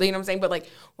wants it there. You know what I'm saying? But, like,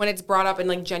 when it's brought up in,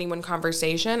 like, genuine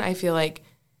conversation, I feel like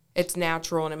it's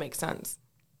natural and it makes sense.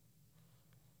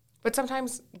 But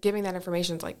sometimes giving that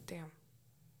information is like, damn.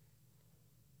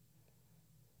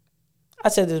 I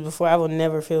said this before. I will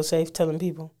never feel safe telling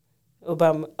people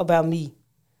about me.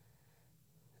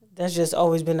 That's just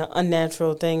always been an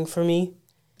unnatural thing for me.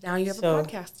 Now you have a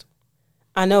podcast.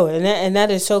 I know, and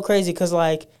that is so crazy because,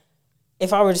 like,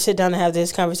 if I were to sit down and have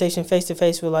this conversation face to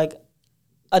face with, like,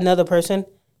 another person,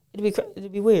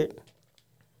 it'd be weird.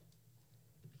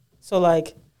 So,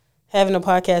 like, having a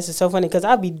podcast is so funny because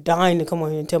I'd be dying to come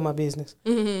on here and tell my business.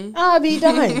 I'd be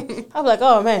dying. I'd be like,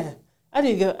 oh man, I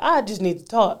just need to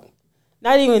talk.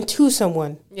 Not even to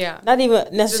someone. Yeah. Not even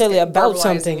necessarily about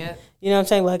something. It. You know what I'm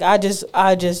saying? Like, I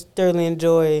just thoroughly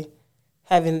enjoy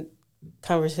having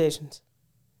conversations.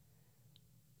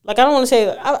 Like, I don't want to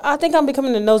say, I think I'm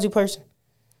becoming a nosy person.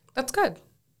 That's good.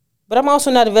 But I'm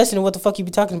also not invested in what the fuck you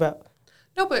be talking about.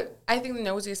 No, but I think the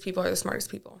nosiest people are the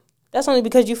smartest people. That's only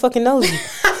because you fucking nosy.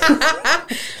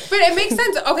 But it makes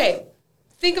sense. Okay.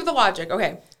 Think of the logic.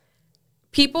 Okay.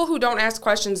 People who don't ask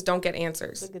questions don't get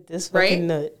answers. Look at this fucking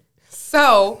nut.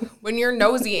 So, when you're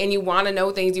nosy and you want to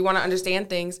know things, you want to understand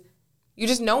things, you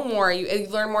just know more. You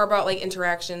learn more about, like,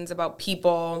 interactions, about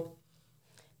people.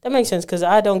 That makes sense because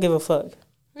I don't give a fuck.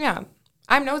 Yeah.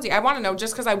 I'm nosy. I want to know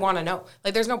just because I want to know.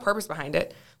 Like, there's no purpose behind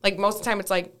it. Like, most of the time it's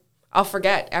like, I'll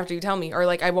forget after you tell me. Or,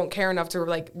 like, I won't care enough to,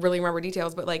 like, really remember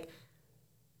details. But, like,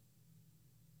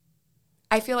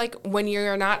 I feel like when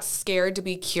you're not scared to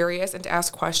be curious and to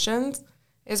ask questions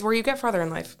is where you get further in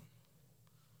life.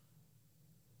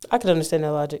 I can understand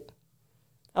that logic.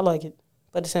 I like it.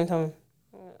 But at the same time,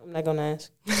 I'm not going to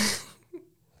ask.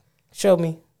 Show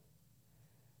me.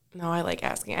 No, I like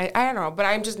asking. I don't know. But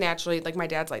I'm just naturally, like, my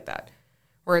dad's like that.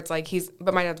 Where it's like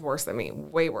but my dad's worse than me.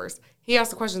 Way worse. He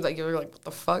asks the questions like, you're like, what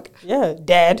the fuck? Yeah,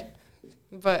 dad.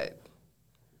 But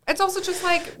it's also just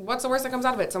like, what's the worst that comes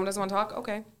out of it? Someone doesn't want to talk?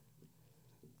 Okay.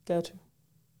 Gotcha.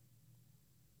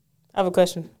 I have a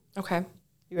question. Okay.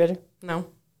 You ready? No.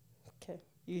 Okay.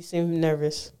 You seem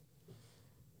nervous.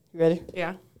 You ready?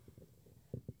 Yeah.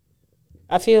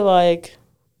 I feel like,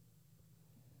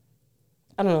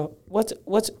 I don't know,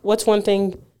 what's one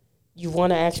thing you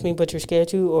want to ask me but you're scared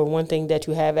to, or one thing that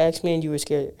you have asked me and you were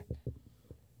scared?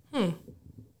 I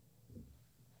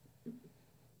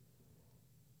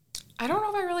don't know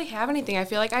if I really have anything. I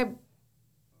feel like I'm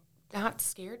not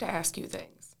scared to ask you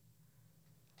things.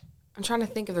 I'm trying to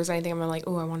think if there's anything I'm like,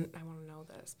 oh, I want to know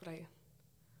this, but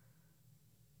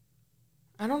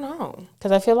I don't know.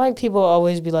 Because I feel like people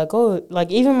always be like, oh, like,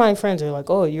 even my friends are like,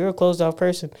 oh, you're a closed off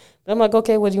person. But I'm like,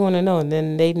 okay, what do you want to know? And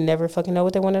then they never fucking know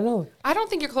what they want to know. I don't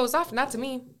think you're closed off, not to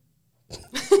me.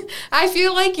 I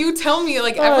feel like you tell me,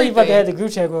 like, everything. You about to have the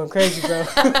group chat going crazy, bro.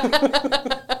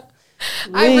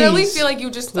 I really feel like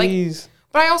you just, please. Like,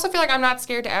 but I also feel like I'm not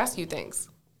scared to ask you things.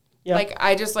 Yeah. Like,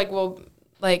 I just, like, will,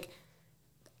 like,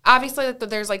 obviously, like,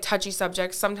 there's, like, touchy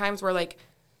subjects sometimes where, like,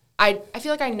 I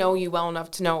feel like I know you well enough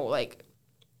to know, like,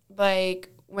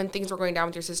 when things were going down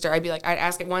with your sister, I'd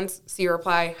ask it once, see your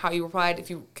reply, how you replied. If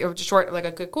you give it short, like,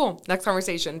 okay, cool, next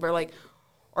conversation. But like,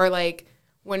 or like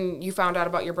when you found out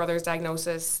about your brother's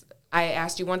diagnosis, I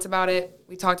asked you once about it.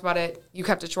 We talked about it. You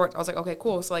kept it short. I was like, okay,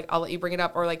 cool. So like, I'll let you bring it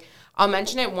up, or like, I'll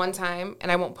mention it one time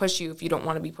and I won't push you if you don't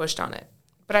want to be pushed on it.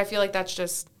 But I feel like that's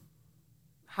just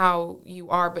how you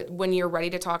are. But when you're ready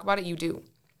to talk about it, you do.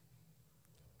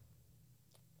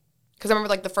 Because I remember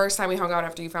like the first time we hung out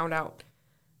after you found out,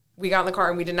 we got in the car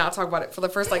and we did not talk about it for the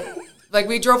first, like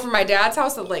we drove from my dad's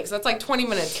house to the lake. So that's like 20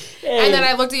 minutes. Hey. And then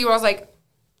I looked at you and I was like,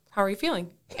 how are you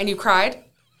feeling? And you cried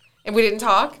and we didn't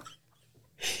talk.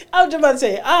 I was just about to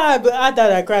say, but I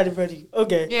thought I cried in front of you.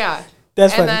 Okay. Yeah.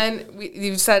 That's funny. And then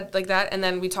you said like that. And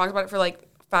then we talked about it for like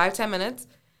 5-10 minutes.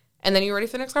 And then you were ready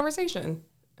for the next conversation. And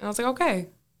I was like, okay.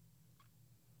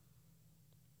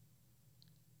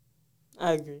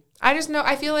 I agree. I just know,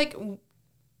 I feel like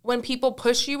when people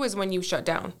push you is when you shut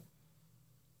down.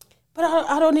 But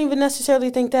I don't even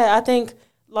necessarily think that. I think,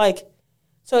 like,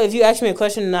 so if you ask me a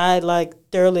question and I, like,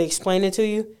 thoroughly explain it to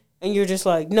you, and you're just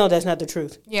like, no, that's not the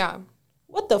truth. Yeah.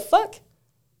 What the fuck?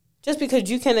 Just because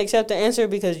you can't accept the answer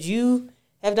because you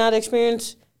have not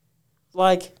experienced,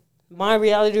 like, my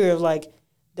reality or, like,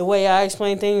 the way I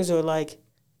explain things or, like,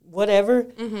 whatever,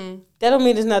 that don't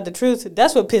mean it's not the truth.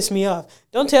 That's what pissed me off.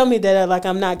 Don't tell me that, like,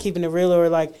 I'm not keeping it real or,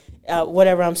 like,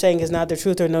 whatever I'm saying is not the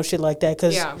truth or no shit like that.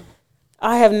 Because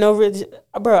I have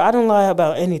bro, I don't lie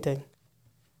about anything.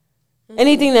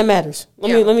 Anything that matters.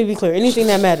 Let me be clear. Anything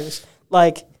that matters.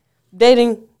 Like,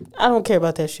 dating, I don't care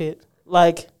about that shit.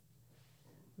 Like,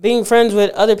 being friends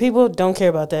with other people, don't care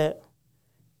about that.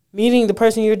 Meeting the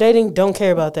person you're dating, don't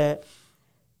care about that.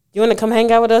 You want to come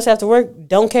hang out with us after work?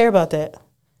 Don't care about that.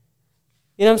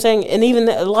 You know what I'm saying? And even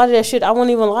a lot of that shit, I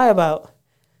won't even lie about.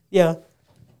 Yeah.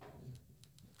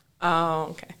 Oh,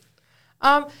 okay.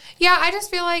 Yeah, I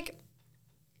just feel like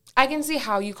I can see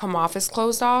how you come off as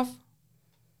closed off,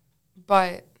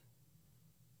 but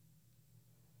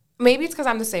maybe it's because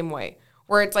I'm the same way,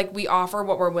 where it's like we offer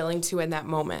what we're willing to in that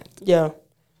moment. Yeah.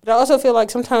 But I also feel like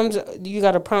sometimes you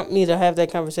got to prompt me to have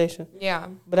that conversation. Yeah.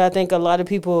 But I think a lot of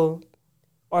people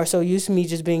are so used to me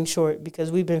just being short because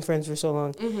we've been friends for so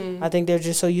long. I think they're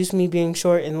just so used to me being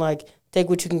short and, like, take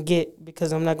what you can get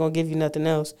because I'm not going to give you nothing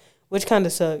else, which kind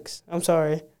of sucks. I'm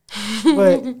sorry.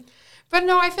 But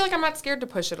no, I feel like I'm not scared to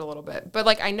push it a little bit. But,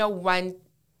 like, I know when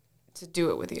to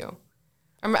do it with you.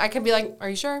 I can be like, are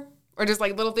you sure? Or just,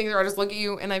 like, little things, or I just look at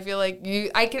you and I feel like you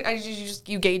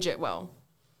gauge it well.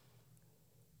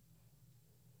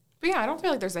 But, yeah, I don't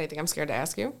feel like there's anything I'm scared to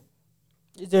ask you.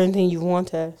 Is there anything you want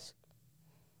to ask?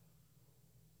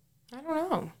 I don't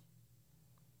know.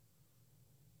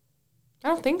 I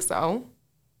don't think so.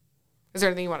 Is there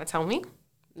anything you want to tell me?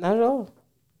 Not at all.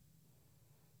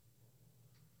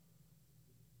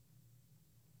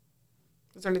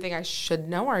 Is there anything I should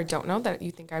know or I don't know that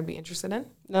you think I'd be interested in?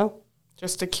 No.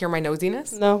 Just to cure my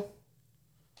nosiness? No.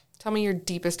 Tell me your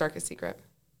deepest, darkest secret.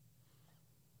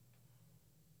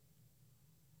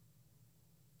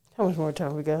 How much more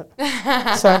time we got?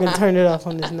 So I can turn it off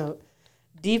on this note.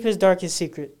 Deepest, darkest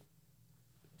secret.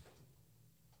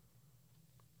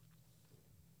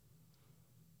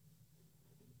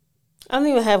 I don't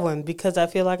even have one because I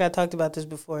feel like I talked about this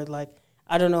before. Like,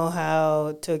 I don't know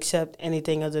how to accept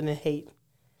anything other than hate.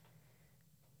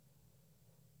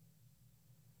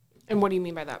 And what do you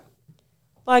mean by that?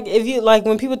 Like,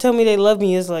 when people tell me they love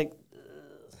me, it's like.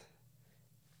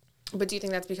 But do you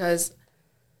think that's because,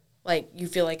 like, you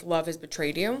feel like love has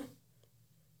betrayed you?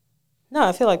 No,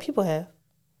 I feel like people have.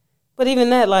 But even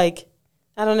that, like,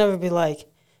 I don't ever be like,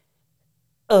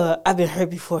 I've been hurt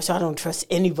before, so I don't trust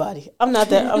anybody. I'm not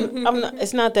that. I'm not.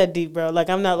 It's not that deep, bro. Like,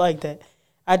 I'm not like that.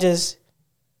 I don't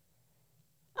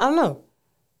know.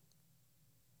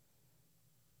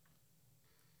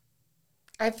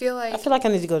 I feel like I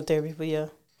need to go to therapy, but yeah.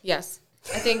 Yes,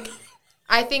 I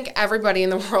think everybody in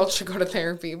the world should go to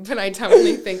therapy. But I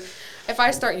definitely think if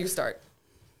I start, you start.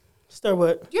 Start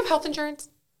what? Do you have health insurance?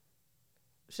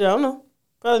 Shit, I don't know.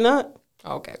 Probably not.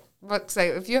 Oh, okay, but say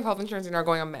if you have health insurance, you're not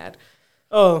going. I'm mad.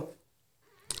 Oh.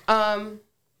 But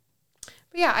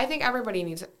yeah, I think everybody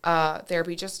needs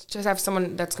therapy. Just have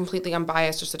someone that's completely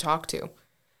unbiased just to talk to.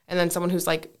 And then someone who's,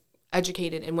 like,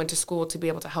 educated and went to school to be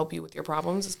able to help you with your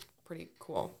problems is pretty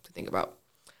cool to think about.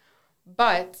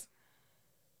 But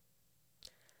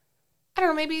I don't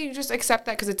know, maybe you just accept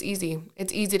that because it's easy.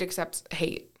 It's easy to accept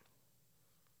hate.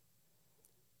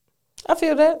 I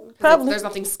feel that. Probably. There's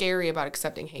nothing scary about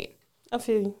accepting hate. I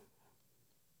feel you.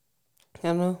 I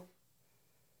don't know.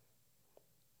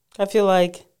 I feel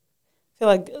like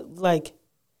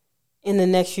in the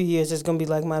next few years, it's going to be,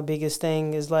 like, my biggest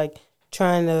thing is, like,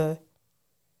 trying to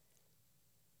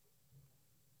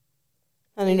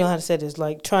I don't even know how to say this.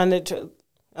 Like trying to,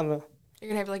 I don't know. You're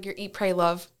gonna have like your Eat, Pray,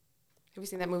 Love. Have you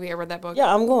seen that movie? I read that book.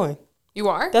 Yeah, I'm going. You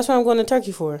are? That's what I'm going to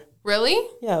Turkey for. Really?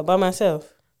 Yeah, by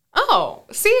myself. Oh,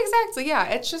 see, exactly. Yeah,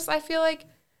 it's just I feel like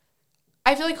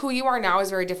who you are now is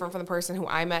very different from the person who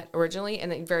I met originally, and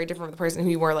then very different from the person who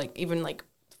you were like even like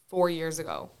 4 years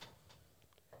ago.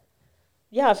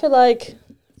 Yeah, I feel like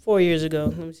 4 years ago.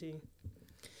 Let me see.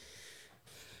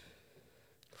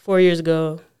 4 years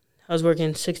ago, I was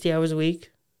working 60 hours a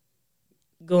week,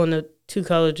 going to 2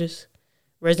 colleges,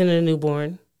 raising a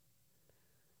newborn,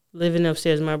 living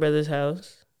upstairs in my brother's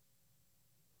house,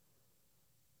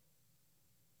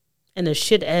 and a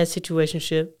shit-ass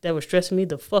situationship that was stressing me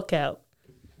the fuck out.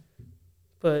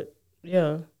 But,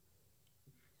 yeah.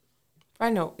 I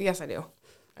know. Yes, I do.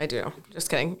 I do. Just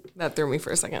kidding. That threw me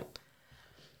for a second.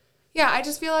 Yeah, I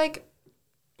just feel like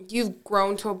you've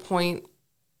grown to a point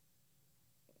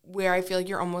where I feel like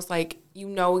you're almost like you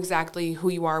know exactly who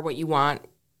you are, what you want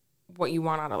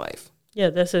out of life. Yeah,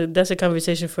 that's a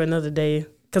conversation for another day.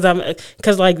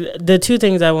 Cause like the two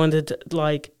things I wanted to,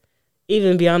 like,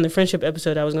 even beyond the friendship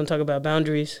episode, I was gonna talk about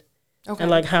boundaries, Okay. and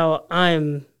like how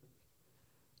I'm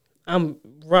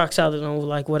rock solid on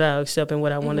like what I accept and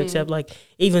what I want to accept. Like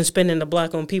even spending the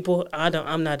block on people,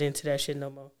 I'm not into that shit no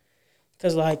more.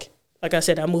 Cause like I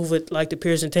said, I move with like the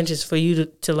purest intentions for you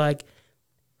to like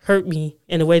hurt me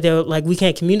in a way that like we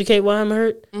can't communicate why I'm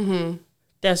hurt. Mm-hmm.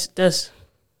 That's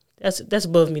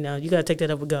above me now. You gotta take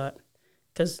that up with God,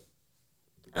 cause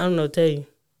I don't know what to tell you.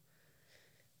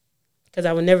 Cause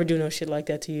I would never do no shit like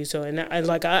that to you. So and I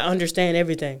understand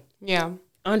everything. Yeah.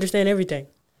 I understand everything.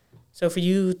 So for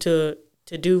you to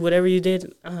do whatever you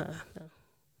did, no.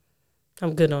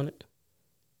 I'm good on it.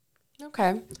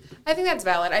 Okay. I think that's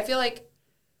valid. I feel like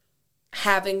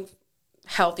having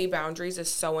healthy boundaries is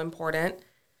so important.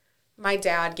 My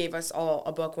dad gave us all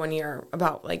a book one year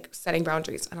about like setting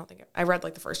boundaries. I read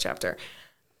like the first chapter.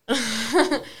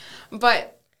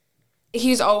 But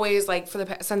he's always like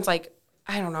since like,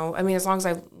 I don't know. I mean, as long as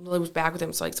I've lived back with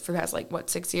him, so like for the past like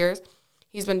 6 years,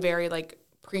 he's been very like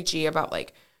preachy about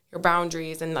like your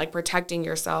boundaries and like protecting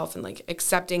yourself and like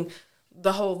accepting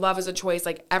the whole love is a choice.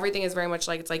 Like everything is very much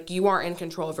like, it's like you are in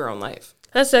control of your own life.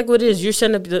 That's like what it is. You're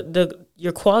setting up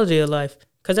your quality of life,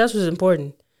 because that's what's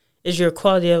important. Is your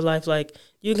quality of life. Like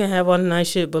you can have all the nice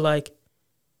shit, but like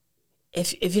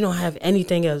if you don't have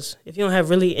anything else, if you don't have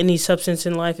really any substance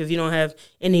in life, if you don't have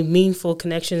any meaningful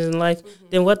connections in life,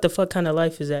 then what the fuck kind of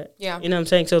life is that? Yeah. You know what I'm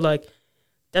saying? So like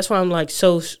that's why I'm like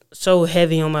so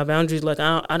heavy on my boundaries. Like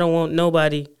I don't want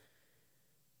nobody.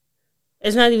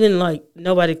 It's not even like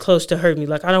nobody close to hurt me.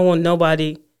 Like I don't want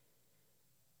nobody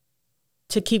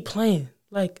to keep playing.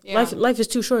 Like life is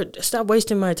too short. Stop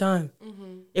wasting my time.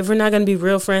 Mm-hmm. If we're not gonna be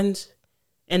real friends,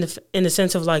 in the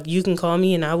sense of like you can call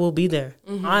me and I will be there.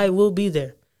 Mm-hmm. I will be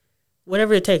there.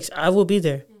 Whatever it takes, I will be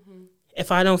there. Mm-hmm.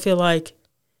 If I don't feel like,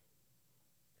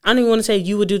 I don't even want to say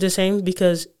you would do the same,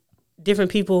 because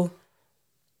different people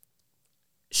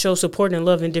show support and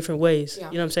love in different ways. Yeah.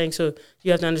 You know what I'm saying? So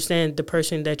you have to understand the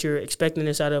person that you're expecting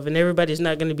this out of, and everybody's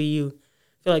not going to be you.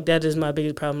 I feel like that is my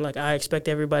biggest problem. Like I expect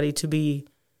everybody to be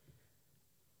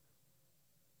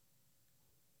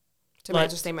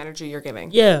match the same energy you're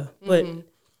giving. Yeah, but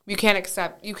you can't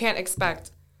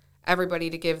expect everybody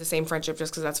to give the same friendship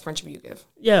just because that's the friendship you give.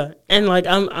 Yeah, and like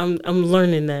I'm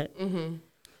learning that.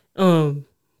 Mm-hmm.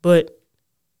 But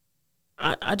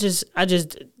I just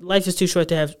life is too short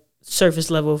to have surface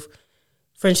level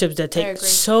friendships that take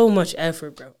so much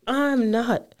effort, bro. I'm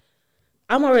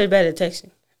already bad at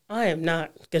texting. I am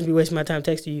not gonna be wasting my time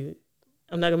texting you.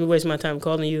 I'm not gonna be wasting my time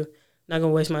calling you. I'm not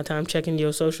gonna waste my time checking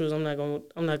your socials. I'm not gonna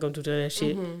do that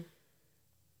shit. Mm-hmm.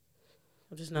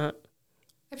 I'm just not.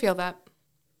 I feel that.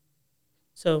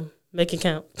 So make it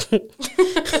count.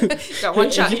 Got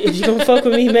one shot. If you're gonna fuck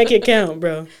with me, make it count,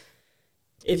 bro.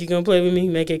 If you're gonna play with me,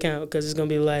 make it count, because it's gonna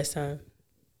be the last time.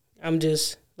 I'm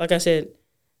just, like I said,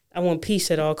 I want peace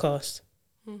at all costs.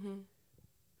 Mm-hmm.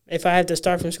 If I have to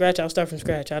start from scratch, I'll start from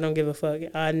scratch. I don't give a fuck.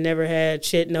 I never had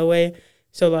shit, no way.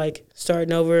 So like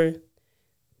starting over,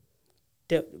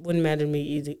 that wouldn't matter to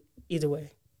me either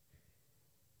way.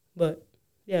 But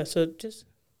yeah, so just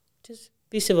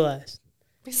be civilized.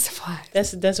 Be civilized.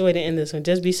 That's the way to end this one.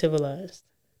 Just be civilized.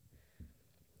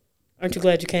 Aren't you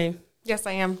glad you came? Yes,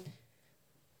 I am.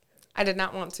 I did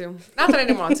not want to. Not that I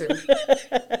didn't want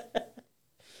to.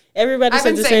 Everybody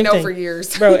says the same thing. I've been saying no for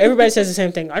years. Bro, everybody says the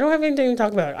same thing. I don't have anything to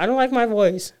talk about. I don't like my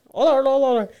voice.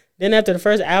 Then after the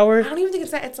first hour, I don't even think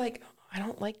it's that. It's like, I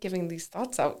don't like giving these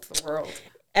thoughts out to the world.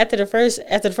 After the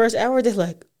first hour, they're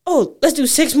like, oh, let's do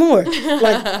 6 more.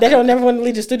 Like, they don't never want to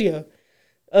leave the studio.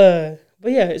 But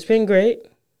yeah, it's been great.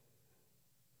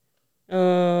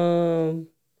 I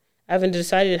haven't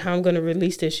decided how I'm going to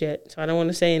release this yet, so I don't want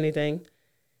to say anything.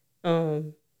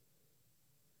 But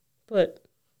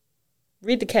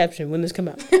read the caption when this come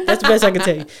out. That's the best I can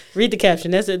tell you. Read the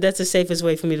caption. That's the safest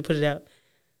way for me to put it out.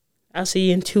 I'll see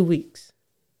you in 2 weeks.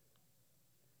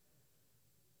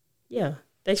 Yeah.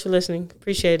 Thanks for listening.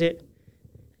 Appreciate it.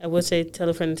 I would say tell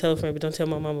a friend, but don't tell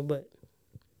my mama, but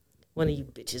one of you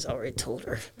bitches already told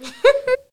her.